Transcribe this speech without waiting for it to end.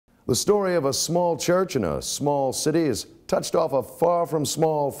The story of a small church in a small city is touched off a far from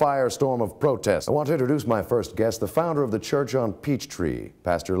small firestorm of protest. I want to introduce my first guest, the founder of the church on Peachtree,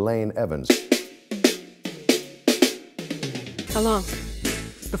 Pastor Lane Evans. How long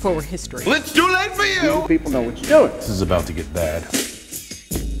before we're history? Well, it's too late for you! People know what you're doing. This is about to get bad.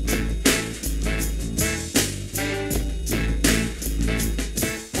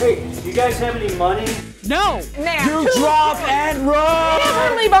 Hey, you guys have any money? No! Man, You drop and run!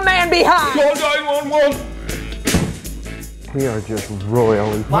 never leave a man behind! Call 911! We are just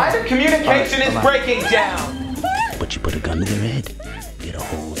royally. Line of communication is breaking down! But you put a gun to their head, get a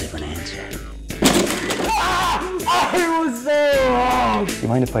whole different answer. I was so wrong! You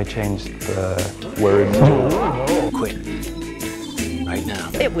mind if I change the words to... Quit. Right now.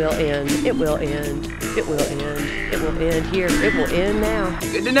 It will end. It will end. It will end. It will end here. It will end now.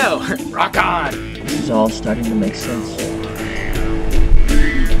 Good to know. Rock on! This is all starting to make sense.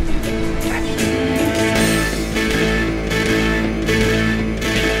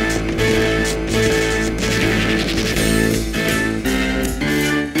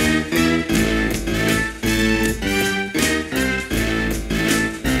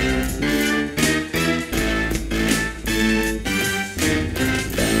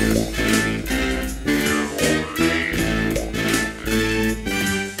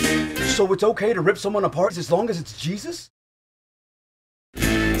 So it's okay to rip someone apart as long as it's Jesus? Great.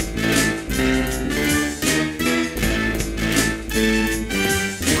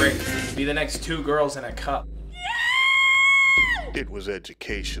 Be the next two girls in a cup. It was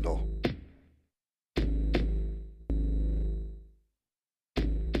educational.